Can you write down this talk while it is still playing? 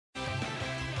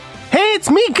it's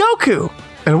me, Goku,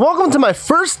 and welcome to my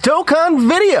first Dokkan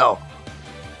video.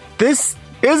 This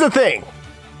is a thing.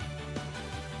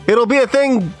 It'll be a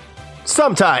thing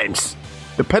sometimes,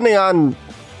 depending on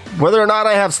whether or not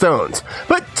I have stones.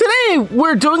 But today,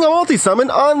 we're doing a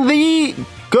multi-summon on the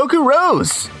Goku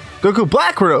Rose. Goku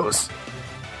Black Rose.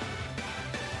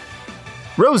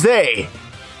 Rose. Yeah,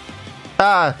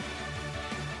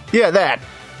 that.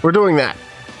 We're doing that.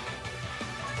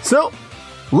 So,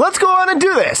 let's go on and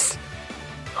do this.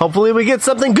 Hopefully we get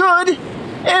something good,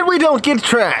 and we don't get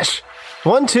trash.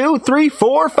 1, 2, 3,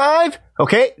 4, 5.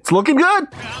 Okay, it's looking good.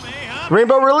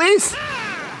 Rainbow release.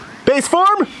 Base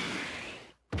form.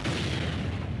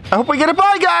 I hope we get it.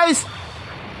 Bye, guys.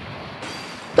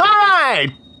 Alright.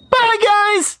 Bye,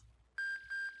 guys.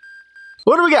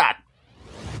 What do we got?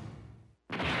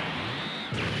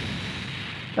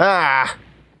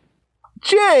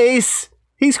 Jace.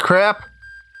 He's crap.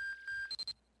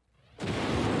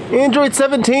 Android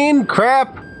 17,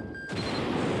 crap.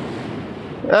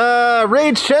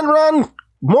 Rage Shenron,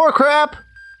 more crap.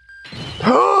 We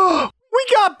got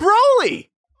Broly!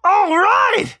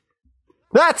 Alright!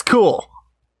 That's cool.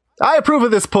 I approve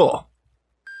of this pull.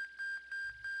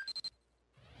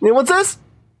 And what's this?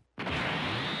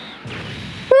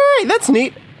 Hey, that's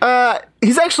neat.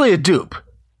 He's actually a dupe.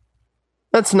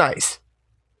 That's nice.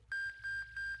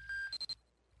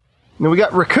 Now we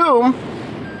got Raccoon,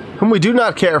 whom we do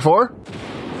not care for.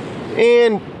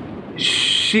 And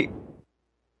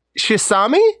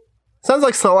Shisami? Sounds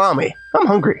like salami. I'm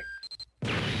hungry.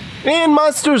 And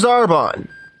Monster Zarbon.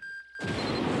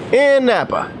 And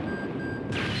Nappa.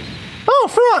 Oh,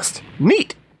 Frost!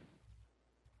 Neat.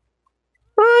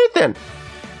 Alright then.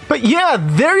 But yeah,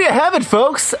 there you have it,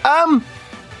 folks. Well,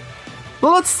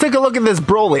 let's take a look at this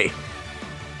Broly.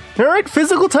 Alright,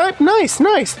 physical type. Nice,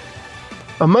 nice.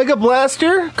 A Mega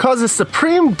Blaster causes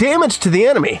supreme damage to the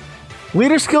enemy.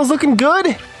 Leader skills looking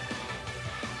good.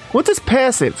 What's his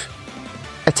passive?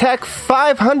 Attack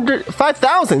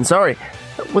 5,000, sorry.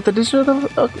 With additional...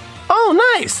 Okay.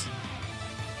 Oh, nice.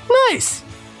 Nice.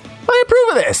 I approve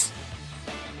of this.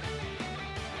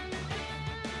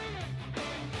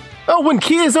 Oh, when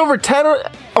Ki is over 10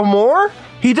 or more,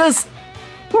 he does...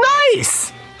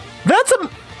 Nice. That's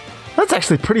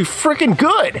actually pretty freaking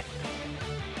good.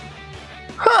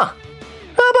 Huh.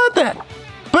 How about that?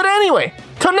 But anyway,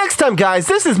 till next time, guys,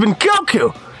 this has been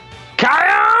Goku